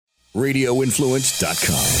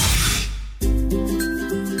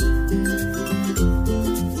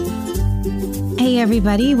RadioInfluence.com. Hey,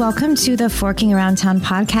 everybody. Welcome to the Forking Around Town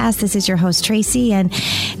podcast. This is your host, Tracy. And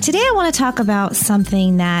today I want to talk about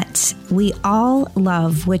something that we all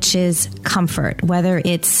love, which is comfort, whether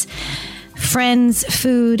it's friends,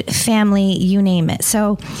 food, family, you name it.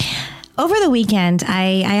 So over the weekend,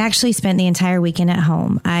 I actually spent the entire weekend at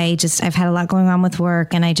home. I've had a lot going on with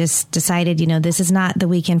work, and I just decided, this is not the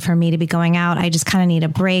weekend for me to be going out. I just kind of need a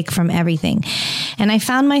break from everything. And I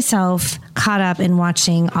found myself caught up in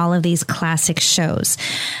watching all of these classic shows.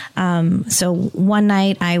 So one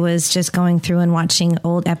night I was just going through and watching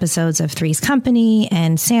old episodes of Three's Company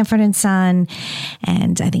and Sanford and Son,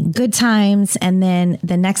 and I think Good Times. And then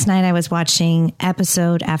the next night I was watching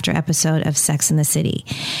episode after episode of Sex and the City.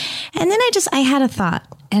 And then I had a thought,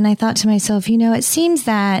 and I thought to myself, it seems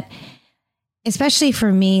that, especially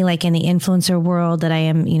for me, like in the influencer world that I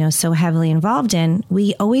am, so heavily involved in,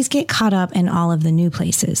 we always get caught up in all of the new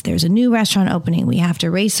places. There's a new restaurant opening. We have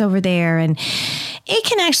to race over there, and it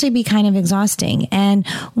can actually be kind of exhausting. And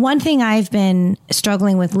one thing I've been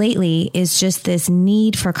struggling with lately is just this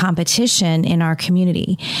need for competition in our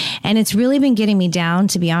community. And it's really been getting me down,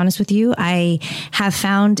 to be honest with you. I have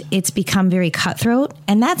found it's become very cutthroat,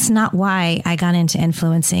 and that's not why I got into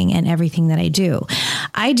influencing and everything that I do.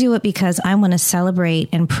 I do it because I want to celebrate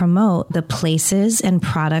and promote the places and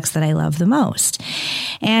products that I love the most.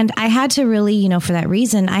 And I had to really, for that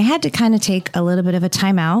reason, I had to kind of take a little bit of a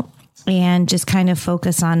time out and just kind of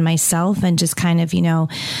focus on myself and just kind of,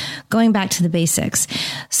 going back to the basics.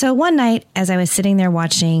 So one night, as I was sitting there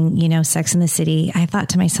watching, Sex and the City, I thought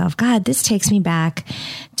to myself, God, this takes me back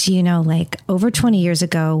to, like over 20 years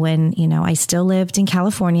ago when, I still lived in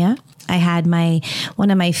California. I had one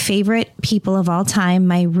of my favorite people of all time,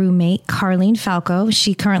 my roommate, Carlene Falco.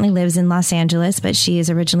 She currently lives in Los Angeles, but she is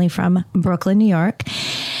originally from Brooklyn, New York.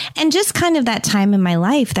 And just kind of that time in my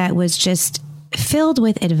life that was just filled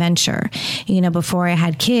with adventure. Before I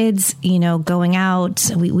had kids, going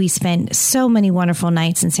out, we spent so many wonderful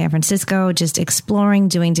nights in San Francisco, just exploring,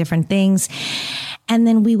 doing different things. And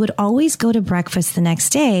then we would always go to breakfast the next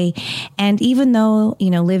day. And even though,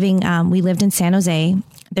 we lived in San Jose,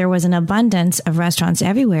 there was an abundance of restaurants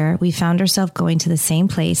everywhere. We found ourselves going to the same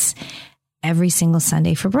place every single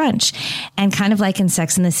Sunday for brunch. And kind of like in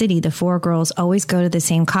Sex and the City, the four girls always go to the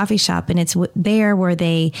same coffee shop, and it's there where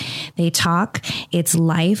they talk. It's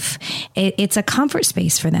life. It's a comfort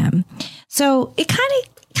space for them. So it kind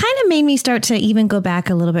of made me start to even go back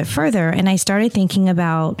a little bit further. And I started thinking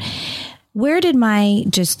about, where did my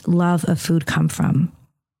just love of food come from?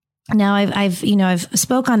 Now I've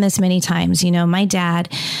spoke on this many times. My dad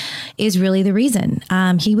is really the reason.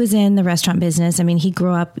 He was in the restaurant business. I mean, he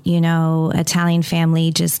grew up, Italian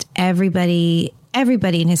family, just everybody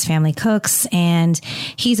in his family cooks, and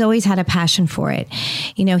he's always had a passion for it.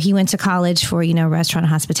 He went to college for, restaurant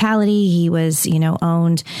hospitality. He was,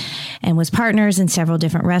 owned and was partners in several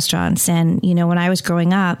different restaurants. And, when I was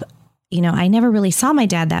growing up, I never really saw my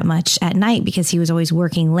dad that much at night because he was always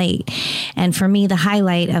working late. And for me, the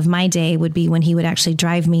highlight of my day would be when he would actually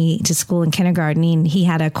drive me to school in kindergarten. He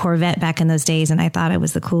had a Corvette back in those days, and I thought I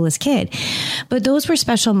was the coolest kid. But those were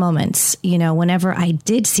special moments, whenever I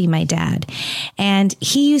did see my dad. And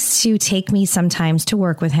he used to take me sometimes to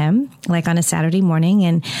work with him, like on a Saturday morning.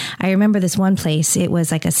 And I remember this one place, it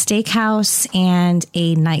was like a steakhouse and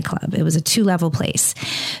a nightclub. It was a 2-level place.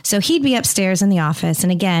 So he'd be upstairs in the office.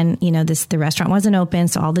 And again, the restaurant wasn't open,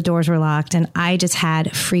 so all the doors were locked, and I just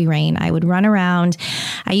had free reign. I would run around.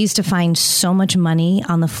 I used to find so much money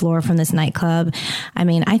on the floor from this nightclub. I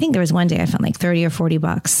mean, I think there was one day I found like $30 or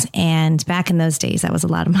 $40, and back in those days, that was a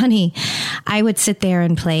lot of money. I would sit there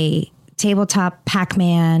and play tabletop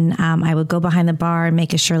Pac-Man. I would go behind the bar and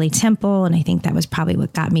make a Shirley Temple. And I think that was probably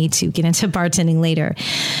what got me to get into bartending later.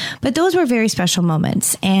 But those were very special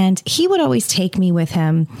moments. And he would always take me with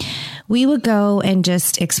him. We would go and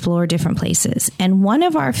just explore different places. And one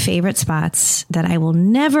of our favorite spots that I will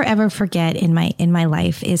never, ever forget in my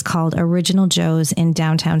life is called Original Joe's in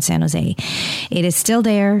downtown San Jose. It is still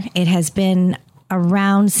there. It has been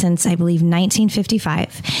around since, I believe,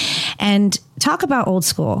 1955. And talk about old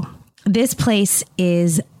school. This place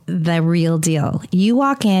is the real deal. You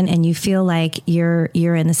walk in and you feel like you're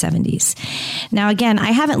in the 70s. Now, again, I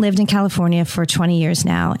haven't lived in California for 20 years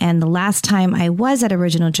now. And the last time I was at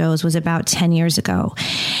Original Joe's was about 10 years ago.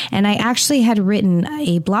 And I actually had written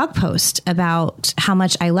a blog post about how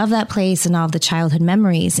much I love that place and all the childhood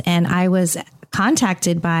memories. And I was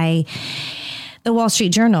contacted by the Wall Street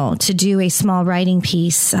Journal to do a small writing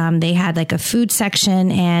piece. They had like a food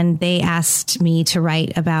section, and they asked me to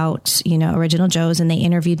write about, Original Joe's, and they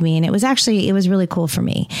interviewed me, and it was really cool for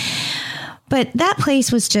me. But that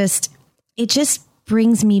place was it just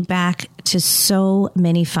brings me back to so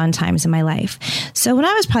many fun times in my life. So when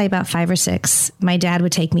I was probably about 5 or 6, my dad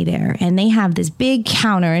would take me there, and they have this big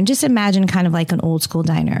counter, and just imagine kind of like an old school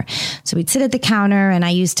diner. So we'd sit at the counter, and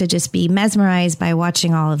I used to just be mesmerized by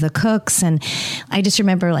watching all of the cooks. And I just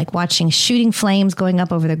remember like watching shooting flames going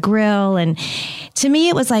up over the grill. And to me,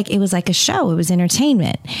 it was like a show. It was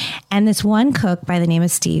entertainment. And this one cook by the name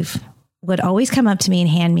of Steve would always come up to me and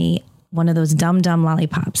hand me one of those Dum Dum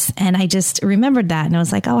lollipops. And I just remembered that. And I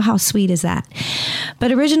was like, oh, how sweet is that?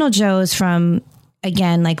 But Original Joe's, from,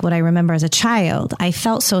 again, like what I remember as a child, I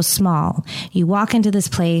felt so small. You walk into this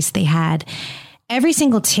place, they had every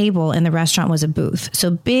single table in the restaurant was a booth.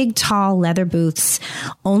 So big, tall leather booths,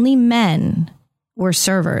 only men were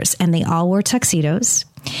servers, and they all wore tuxedos.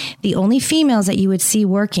 The only females that you would see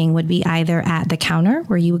working would be either at the counter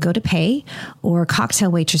where you would go to pay, or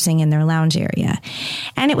cocktail waitressing in their lounge area.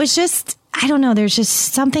 And it was just, I don't know, there's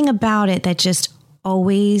just something about it that just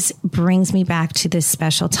always brings me back to this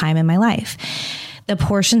special time in my life. The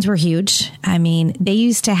portions were huge. I mean, they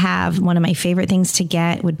used to have, one of my favorite things to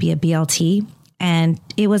get would be a BLT. And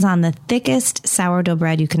it was on the thickest sourdough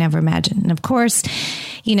bread you can ever imagine. And of course,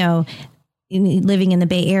 living in the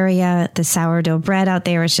Bay Area, the sourdough bread out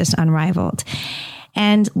there is just unrivaled.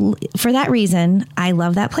 And for that reason, I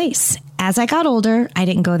love that place. As I got older, I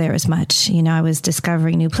didn't go there as much. I was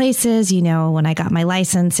discovering new places. When I got my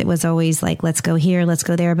license, it was always like, let's go here, let's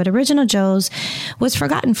go there. But Original Joe's was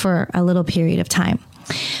forgotten for a little period of time.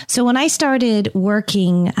 So when I started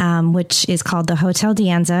working, which is called the Hotel De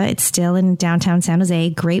Anza, it's still in downtown San Jose.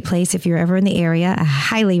 Great place. If you're ever in the area, I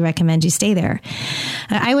highly recommend you stay there.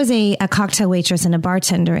 I was a cocktail waitress and a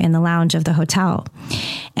bartender in the lounge of the hotel.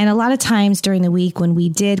 And a lot of times during the week when we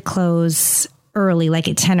did close early, like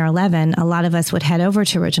at 10 or 11, a lot of us would head over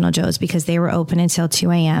to Original Joe's because they were open until 2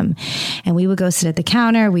 a.m. And we would go sit at the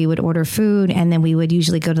counter, we would order food, and then we would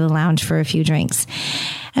usually go to the lounge for a few drinks.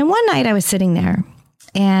 And one night I was sitting there,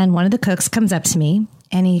 and one of the cooks comes up to me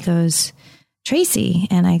and he goes, Tracy.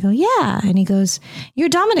 And I go, yeah. And he goes, you're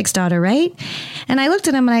Dominic's daughter, right? And I looked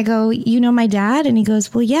at him and I go, you know my dad? And he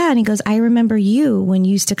goes, well, yeah. And he goes, I remember you when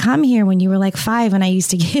you used to come here when you were like 5 and I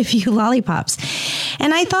used to give you lollipops.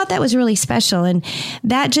 And I thought that was really special. And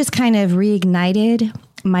that just kind of reignited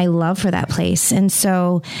my love for that place. And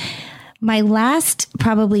so my last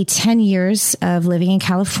probably 10 years of living in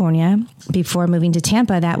California before moving to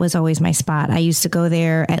Tampa, that was always my spot. I used to go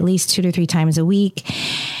there at least 2 to 3 times a week.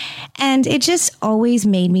 And it just always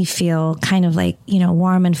made me feel kind of like,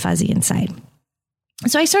 warm and fuzzy inside.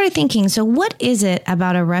 So I started thinking, so what is it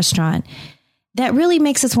about a restaurant that really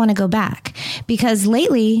makes us want to go back? Because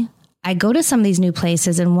lately I go to some of these new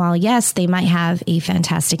places, and while, yes, they might have a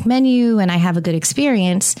fantastic menu and I have a good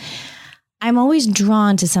experience, I'm always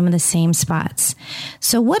drawn to some of the same spots.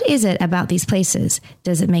 So what is it about these places?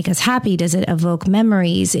 Does it make us happy? Does it evoke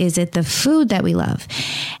memories? Is it the food that we love?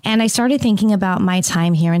 And I started thinking about my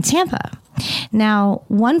time here in Tampa. Now,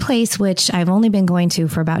 one place which I've only been going to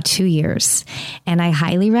for about 2 years, and I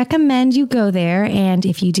highly recommend you go there. And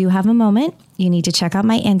if you do have a moment, you need to check out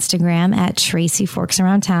my Instagram at Tracy Forks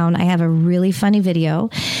Around Town. I have a really funny video,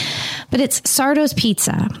 but it's Sardo's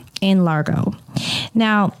Pizza in Largo.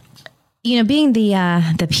 Now, being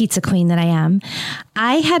the pizza queen that I am,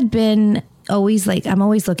 I had been I'm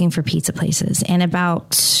always looking for pizza places. And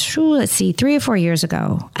about, 3 or 4 years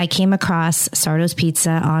ago, I came across Sardo's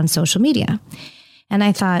Pizza on social media. And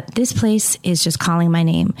I thought, this place is just calling my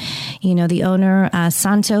name. The owner,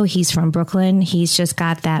 Santo, he's from Brooklyn. He's just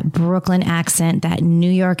got that Brooklyn accent, that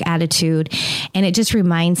New York attitude. And it just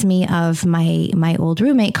reminds me of my old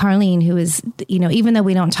roommate, Carlene, who is, even though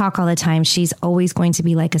we don't talk all the time, she's always going to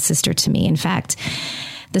be like a sister to me. In fact,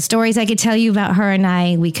 the stories I could tell you about her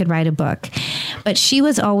and we could write a book. But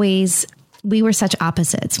we were such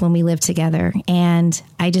opposites when we lived together. And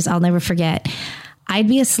I'll never forget, I'd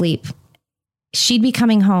be asleep. She'd be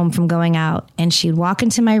coming home from going out, and she'd walk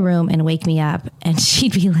into my room and wake me up, and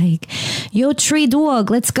she'd be like, yo, tree dog,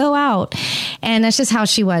 let's go out. And that's just how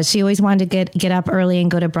she was. She always wanted to get up early and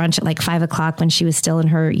go to brunch at like 5 o'clock when she was still in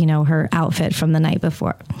her, her outfit from the night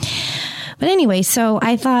before. But anyway, so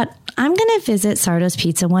I thought, I'm going to visit Sardo's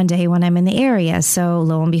Pizza one day when I'm in the area. So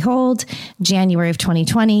lo and behold, January of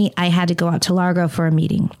 2020, I had to go out to Largo for a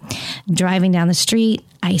meeting. Driving down the street,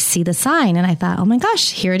 I see the sign and I thought, oh my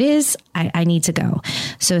gosh, here it is. I need to go.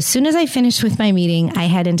 So as soon as I finished with my meeting, I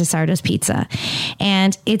head into Sardo's Pizza.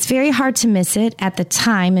 And it's very hard to miss it at the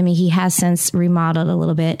time. I mean, he has since remodeled a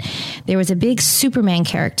little bit. There was a big Superman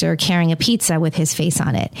character carrying a pizza with his face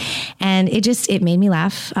on it. And it made me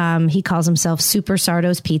laugh. He calls himself Super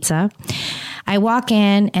Sardo's Pizza. I walk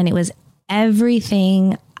in and it was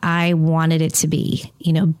everything I wanted it to be,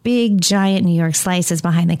 big giant New York slices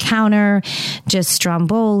behind the counter, just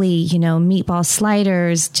stromboli, meatball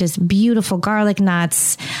sliders, just beautiful garlic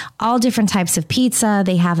nuts, all different types of pizza.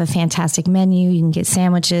 They have a fantastic menu. You can get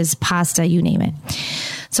sandwiches, pasta, you name it.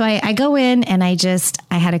 So I go in and I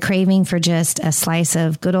had a craving for just a slice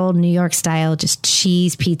of good old New York style, just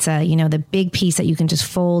cheese pizza, the big piece that you can just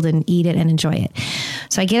fold and eat it and enjoy it.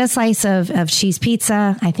 So I get a slice of cheese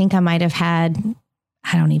pizza. I think I might have had,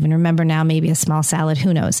 I don't even remember now, maybe a small salad,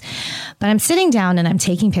 who knows. But I'm sitting down and I'm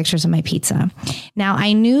taking pictures of my pizza. Now,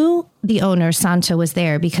 I knew the owner, Santo, was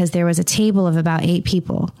there because there was a table of about 8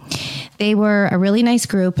 people. They were a really nice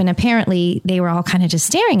group, and apparently they were all kind of just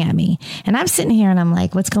staring at me. And I'm sitting here and I'm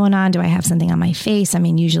like, what's going on? Do I have something on my face? I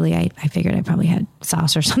mean, usually I figured I probably had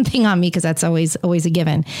sauce or something on me because that's always a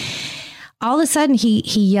given. All of a sudden, he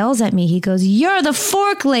yells at me. He goes, "You're the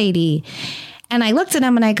fork lady." And I looked at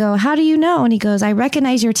him and I go, "How do you know?" And he goes, "I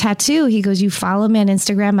recognize your tattoo." He goes, "You follow me on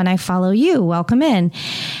Instagram and I follow you. Welcome in."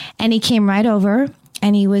 And he came right over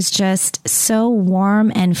and he was just so warm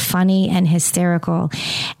and funny and hysterical.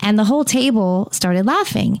 And the whole table started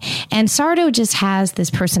laughing. And Sardo just has this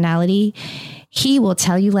personality. He will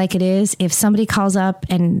tell you like it is. If somebody calls up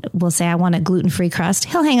and will say, "I want a gluten-free crust,"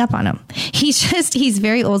 he'll hang up on them. He's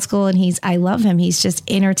very old school and I love him. He's just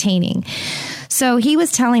entertaining. So he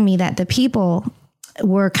was telling me that the people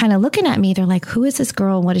were kind of looking at me. They're like, "Who is this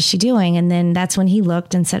girl? What is she doing?" And then that's when he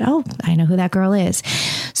looked and said, "Oh, I know who that girl is."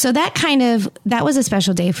 So that was a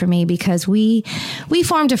special day for me because we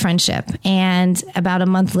formed a friendship. And about a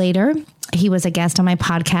month later, he was a guest on my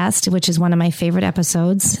podcast, which is one of my favorite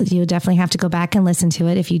episodes. You definitely have to go back and listen to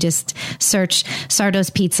it if you just search Sardo's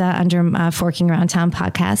Pizza under Forking Around Town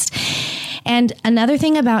podcast. And another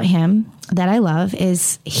thing about him that I love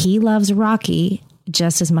is he loves Rocky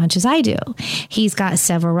just as much as I do. He's got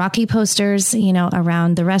several Rocky posters,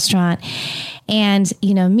 around the restaurant. And,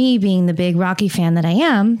 me being the big Rocky fan that I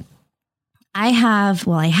am, I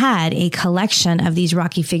had a collection of these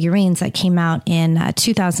Rocky figurines that came out in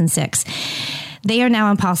 2006. They are now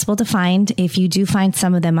impossible to find. If you do find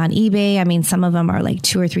some of them on eBay, I mean, some of them are like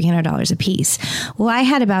 $200 or $300 a piece. Well, I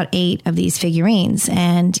had about 8 of these figurines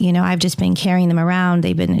and, I've just been carrying them around.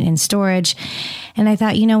 They've been in storage. And I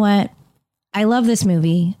thought, you know what? I love this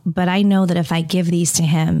movie, but I know that if I give these to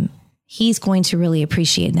him, he's going to really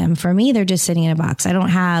appreciate them. For me, they're just sitting in a box. I don't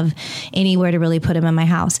have anywhere to really put them in my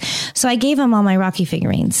house. So I gave him all my Rocky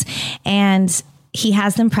figurines and he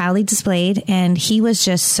has them proudly displayed and he was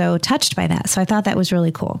just so touched by that. So I thought that was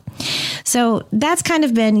really cool. So that's kind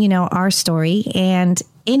of been, our story. And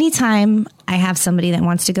anytime I have somebody that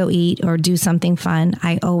wants to go eat or do something fun,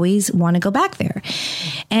 I always want to go back there.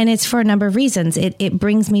 And it's for a number of reasons. It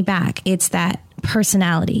brings me back. It's that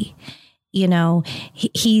personality.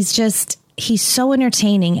 He's so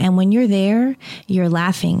entertaining. And when you're there, you're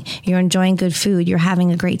laughing, you're enjoying good food, you're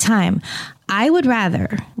having a great time. I would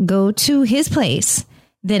rather go to his place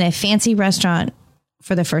than a fancy restaurant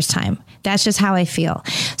for the first time. That's just how I feel.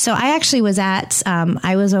 So I actually was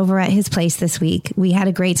I was over at his place this week. We had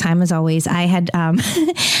a great time as always. I had,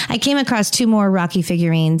 I came across 2 more Rocky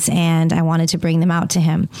figurines and I wanted to bring them out to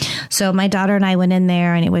him. So my daughter and I went in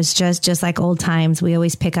there and it was just like old times. We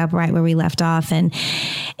always pick up right where we left off. And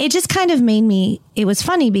it just kind of it was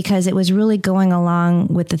funny because it was really going along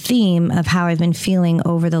with the theme of how I've been feeling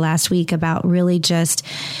over the last week about really just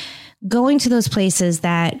going to those places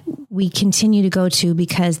that we continue to go to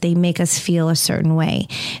because they make us feel a certain way,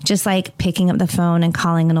 just like picking up the phone and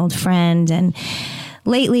calling an old friend. And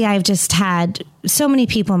lately I've just had so many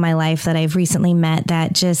people in my life that I've recently met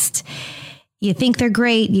that just, you think they're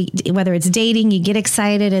great, whether it's dating, you get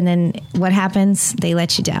excited and then what happens? They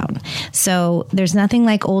let you down. So there's nothing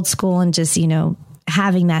like old school and just,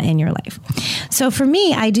 having that in your life. So for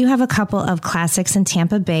me, I do have a couple of classics in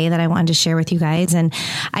Tampa Bay that I wanted to share with you guys. And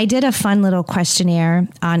I did a fun little questionnaire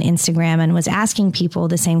on Instagram and was asking people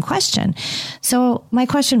the same question. So my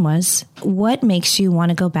question was, what makes you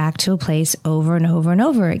want to go back to a place over and over and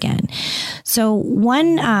over again? So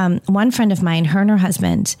one friend of mine, her and her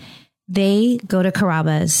husband, they go to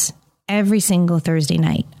Carrabba's every single Thursday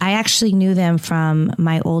night. I actually knew them from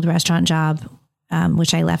my old restaurant job,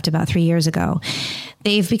 which I left about 3 years ago.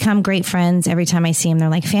 They've become great friends. Every time I see them, they're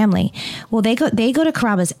like family. Well, they go to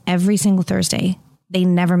Carrabba's every single Thursday. They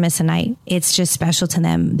never miss a night. It's just special to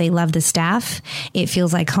them. They love the staff. It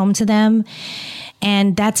feels like home to them.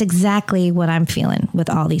 And that's exactly what I'm feeling with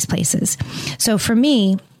all these places. So for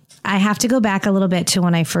me, I have to go back a little bit to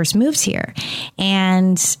when I first moved here.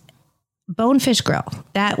 And Bonefish Grill,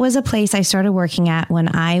 that was a place I started working at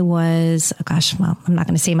when I was, I'm not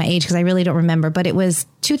going to say my age because I really don't remember, but it was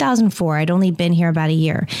 2004. I'd only been here about a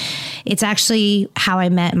year. It's actually how I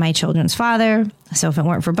met my children's father. So if it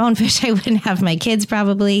weren't for Bonefish, I wouldn't have my kids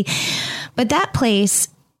probably. But that place,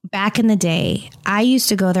 back in the day, I used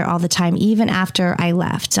to go there all the time, even after I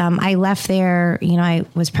left. I left there, I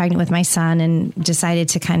was pregnant with my son and decided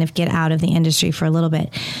to kind of get out of the industry for a little bit.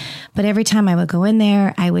 But every time I would go in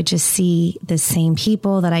there, I would just see the same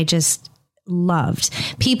people that I just loved.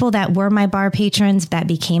 People that were my bar patrons that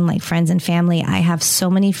became like friends and family. I have so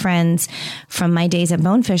many friends from my days at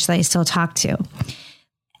Bonefish that I still talk to.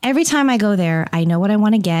 Every time I go there, I know what I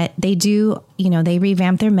want to get. They do, they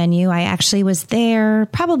revamp their menu. I actually was there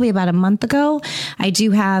probably about a month ago. I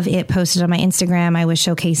do have it posted on my Instagram. I was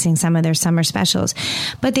showcasing some of their summer specials,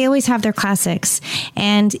 but they always have their classics.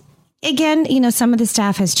 And again, some of the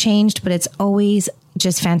staff has changed, but it's always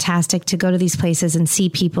just fantastic to go to these places and see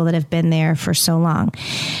people that have been there for so long.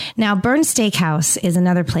 Now, Bern's Steakhouse is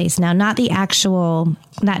another place. Now, not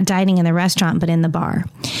dining in the restaurant, but in the bar.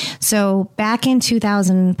 So back in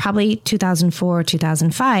 2000, probably 2004,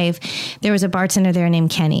 2005, there was a bartender there named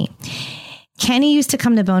Kenny. Kenny used to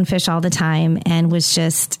come to Bonefish all the time and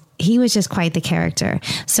he was just quite the character.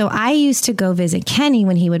 So I used to go visit Kenny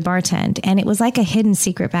when he would bartend, and it was like a hidden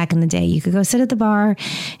secret back in the day. You could go sit at the bar,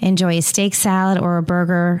 enjoy a steak salad or a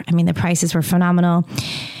burger. I mean, the prices were phenomenal.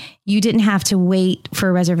 You didn't have to wait for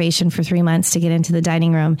a reservation for 3 months to get into the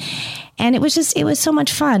dining room. And it was so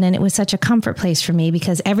much fun. And it was such a comfort place for me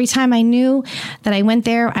because every time I knew that I went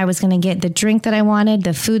there, I was going to get the drink that I wanted,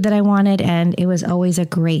 the food that I wanted. And it was always a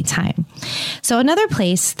great time. So another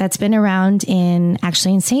place that's been around in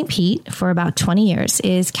St. Pete for about 20 years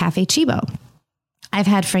is Cafe Chibo. I've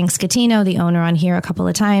had Frank Scatino, the owner, on here a couple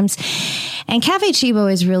of times. And Cafe Chibo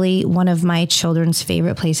is really one of my children's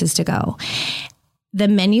favorite places to go. The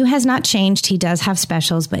menu has not changed. He does have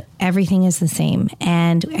specials, but everything is the same.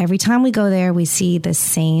 And every time we go there, we see the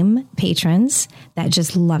same patrons that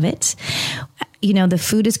just love it. The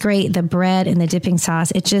food is great. The bread and the dipping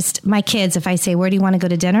sauce. It's just my kids. If I say, where do you want to go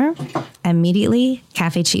to dinner? Immediately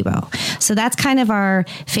Cafe Chibo. So that's kind of our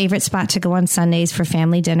favorite spot to go on Sundays for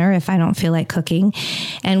family dinner if I don't feel like cooking.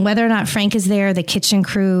 And whether or not Frank is there, the kitchen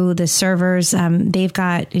crew, the servers, they've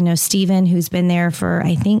got, Steven, who's been there for,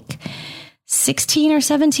 I think, 16 or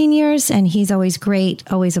 17 years. And he's always great,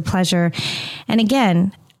 always a pleasure. And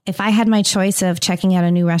again, if I had my choice of checking out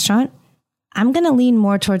a new restaurant, I'm going to lean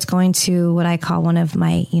more towards going to what I call one of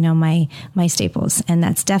my, my staples. And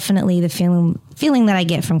that's definitely the feeling that I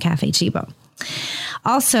get from Cafe Chibo.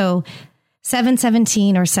 Also,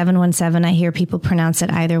 717 or 717, I hear people pronounce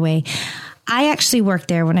it either way. I actually worked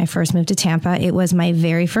there when I first moved to Tampa. It was my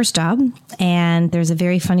very first job. And there's a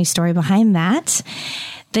very funny story behind that.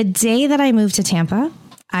 The day that I moved to Tampa,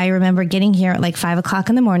 I remember getting here at like 5 o'clock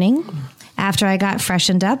in the morning. After I got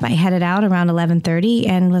freshened up, I headed out around 11:30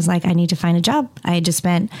 and was like, I need to find a job. I had just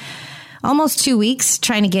spent almost 2 weeks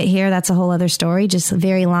trying to get here. That's a whole other story. Just a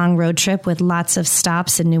very long road trip with lots of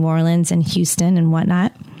stops in New Orleans and Houston and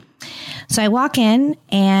whatnot. So I walk in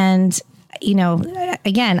and,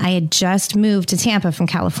 again, I had just moved to Tampa from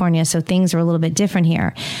California, so things were a little bit different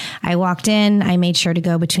here. I walked in, I made sure to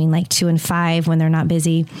go between like 2 and 5 when they're not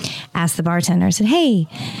busy, asked the bartender, I said, hey,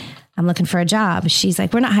 I'm looking for a job. She's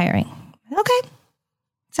like, we're not hiring. Okay,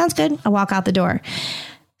 sounds good. I walk out the door.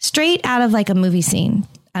 Straight out of like a movie scene.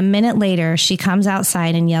 A minute later, she comes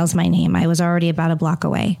outside and yells my name. I was already about a block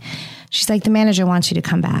away. She's like, the manager wants you to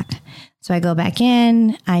come back. So I go back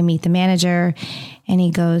in, I meet the manager, and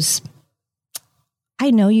he goes,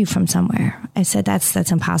 I know you from somewhere. I said,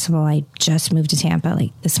 that's impossible. I just moved to Tampa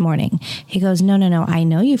like this morning. He goes, no, I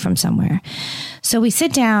know you from somewhere. So we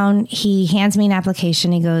sit down. He hands me an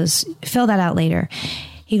application. He goes, fill that out later.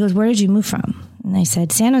 He goes, where did you move from? And I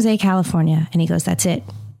said, San Jose, California. And he goes, that's it.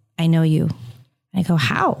 I know you. And I go,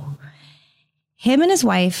 how? Him and his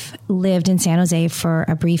wife lived in San Jose for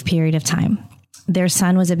a brief period of time. Their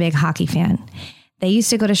son was a big hockey fan. They used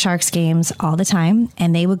to go to Sharks games all the time,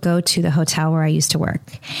 and they would go to the hotel where I used to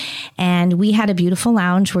work. And we had a beautiful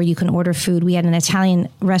lounge where you can order food. We had an Italian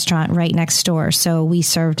restaurant right next door, so we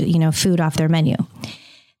served, food off their menu.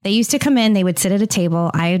 They used to come in, they would sit at a table,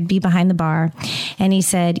 I would be behind the bar, and he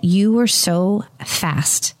said, "You were so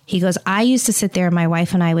fast." He goes, "I used to sit there, my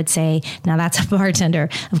wife and I would say," now that's a bartender.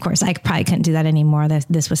 Of course, I probably couldn't do that anymore.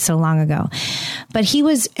 This was so long ago. But he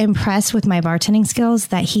was impressed with my bartending skills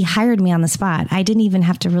that he hired me on the spot. I didn't even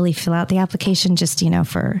have to really fill out the application, just,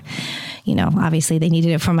 obviously they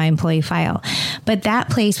needed it for my employee file. But that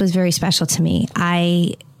place was very special to me.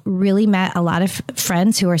 I really met a lot of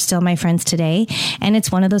friends who are still my friends today. And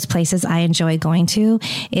it's one of those places I enjoy going to.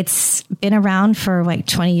 It's been around for like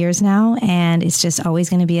 20 years now, and it's just always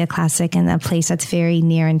going to be a classic and a place that's very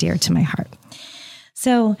near and dear to my heart.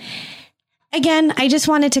 So again, I just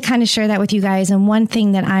wanted to kind of share that with you guys. And one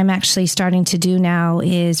thing that I'm actually starting to do now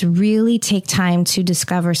is really take time to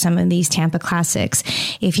discover some of these Tampa classics.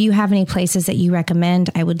 If you have any places that you recommend,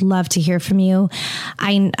 I would love to hear from you.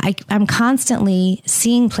 I'm constantly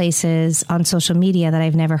seeing places on social media that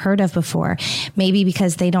I've never heard of before, maybe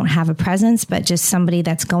because they don't have a presence, but just somebody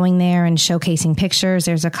that's going there and showcasing pictures.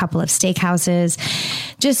 There's a couple of steakhouses,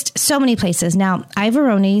 just so many places. Now,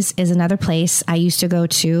 Ivaroni's is another place I used to go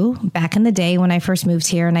to back in the day when I first moved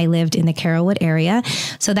here, and I lived in the Carrollwood area.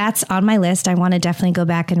 So that's on my list. I want to definitely go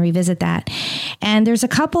back and revisit that. And there's a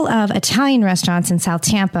couple of Italian restaurants in South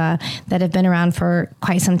Tampa that have been around for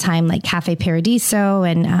quite some time, like Cafe Paradiso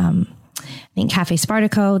and I think Cafe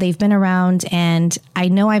Spartaco. They've been around, and I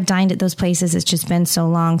know I've dined at those places. It's just been so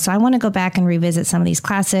long. So I want to go back and revisit some of these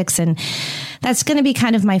classics. And that's going to be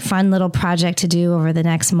kind of my fun little project to do over the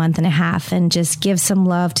next month and a half, and just give some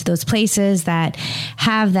love to those places that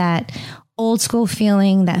have that old school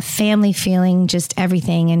feeling, that family feeling, just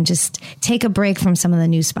everything, and just take a break from some of the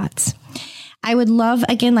new spots. I would love,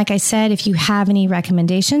 again, like I said, if you have any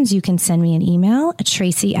recommendations, you can send me an email,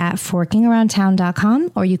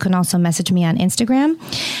 tracy@forkingaroundtown.com, or you can also message me on Instagram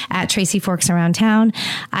at TracyForksAroundTown.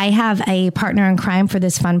 I have a partner in crime for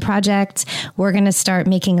this fun project. We're going to start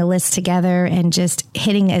making a list together and just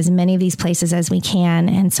hitting as many of these places as we can.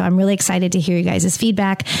 And so I'm really excited to hear you guys'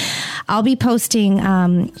 feedback. I'll be posting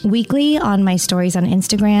weekly on my stories on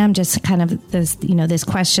Instagram, just kind of this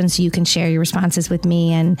question, so you can share your responses with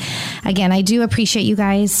me. And again, I do appreciate you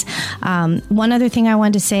guys. One other thing I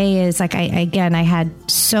wanted to say is, like, I had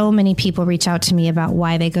so many people reach out to me about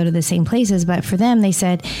why they go to the same places, but for them, they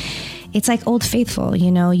said, it's like Old Faithful,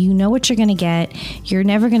 you know what you're going to get. You're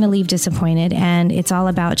never going to leave disappointed. And it's all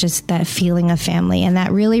about just that feeling of family. And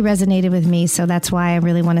that really resonated with me. So that's why I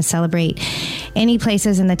really want to celebrate any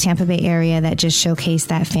places in the Tampa Bay area that just showcase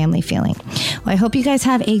that family feeling. Well, I hope you guys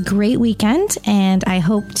have a great weekend. And I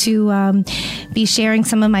hope to be sharing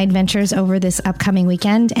some of my adventures over this upcoming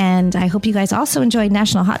weekend. And I hope you guys also enjoyed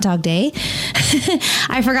National Hot Dog Day.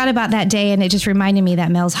 I forgot about that day, and it just reminded me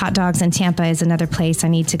that Mel's Hot Dogs in Tampa is another place I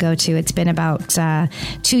need to go to. It's been about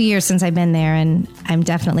 2 years since I've been there, and I'm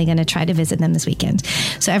definitely going to try to visit them this weekend.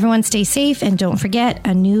 So everyone stay safe, and don't forget,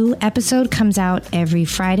 a new episode comes out every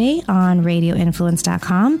Friday on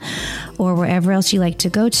radioinfluence.com or wherever else you like to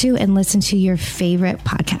go to and listen to your favorite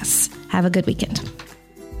podcasts. Have a good weekend.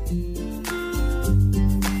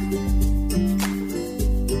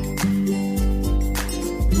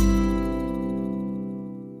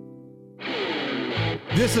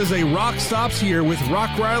 This is a Rock Stops Here with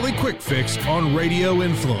Rock Riley Quick Fix on Radio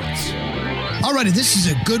Influence. All righty, this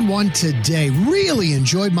is a good one today. Really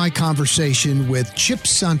enjoyed my conversation with Chip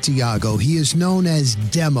Santiago. He is known as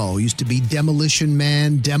Demo. Used to be Demolition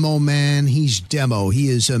Man, Demo Man. He's Demo. He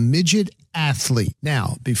is a midget athlete.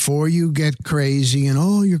 Now, before you get crazy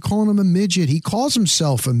and, you're calling him a midget, he calls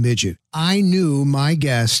himself a midget. I knew my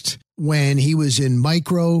guest when he was in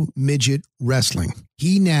micro midget wrestling.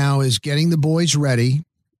 He now is getting the boys ready.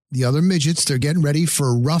 The other midgets, they're getting ready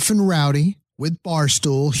for Rough and Rowdy with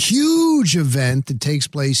Barstool. Huge event that takes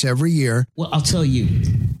place every year. Well, I'll tell you,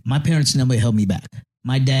 my parents never held me back.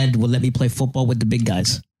 My dad would let me play football with the big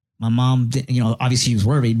guys. My mom, obviously she was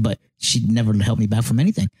worried, but she never held me back from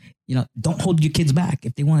anything. Don't hold your kids back.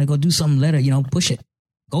 If they want to go do something, let her, push it.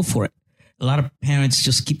 Go for it. A lot of parents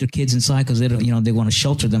just keep their kids inside because they don't, they want to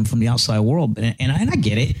shelter them from the outside world. And I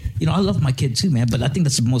get it. I love my kid too, man. But I think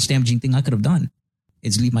that's the most damaging thing I could have done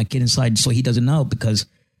is leave my kid inside so he doesn't know, because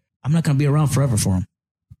I'm not going to be around forever for him.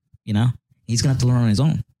 He's going to have to learn on his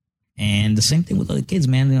own. And the same thing with other kids,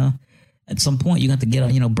 man. At some point you got to get,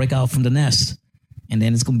 break out from the nest. And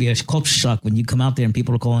then it's going to be a culture shock when you come out there and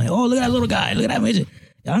people are calling, oh, look at that little guy. Look at that midget.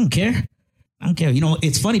 I don't care.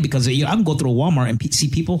 It's funny because I can go through a Walmart and see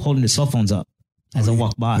people holding their cell phones up as I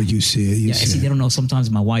walk by. Oh, you see it. See, they don't know. Sometimes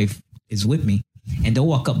my wife is with me and they'll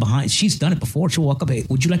walk up behind. She's done it before. She'll walk up. Hey,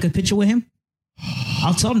 would you like a picture with him?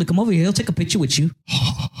 I'll tell him to come over here. He'll take a picture with you.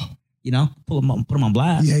 put them on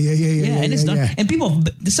blast. Yeah. And it's done. Yeah. And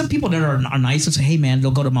some people that are nice and say, hey, man,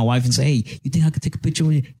 they'll go to my wife and say, hey, you think I could take a picture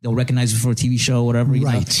with you? They'll recognize it for a TV show or whatever. You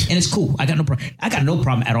know? And it's cool. I got no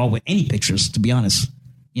problem at all with any pictures, to be honest.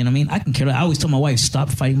 You know what I mean? I can care. I always tell my wife, stop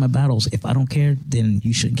fighting my battles. If I don't care, then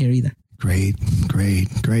you shouldn't care either. Great.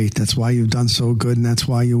 That's why you've done so good, and that's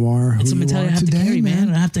why you are who it's a mentality I have today, to carry,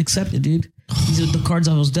 man. I have to accept it, dude. These are the cards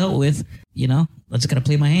I was dealt with. I just got to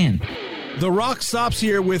play my hand. The Rock stops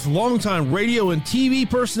here with longtime radio and TV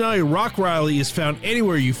personality Rock Riley is found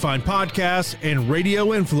anywhere you find podcasts and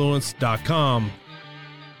radioinfluence.com.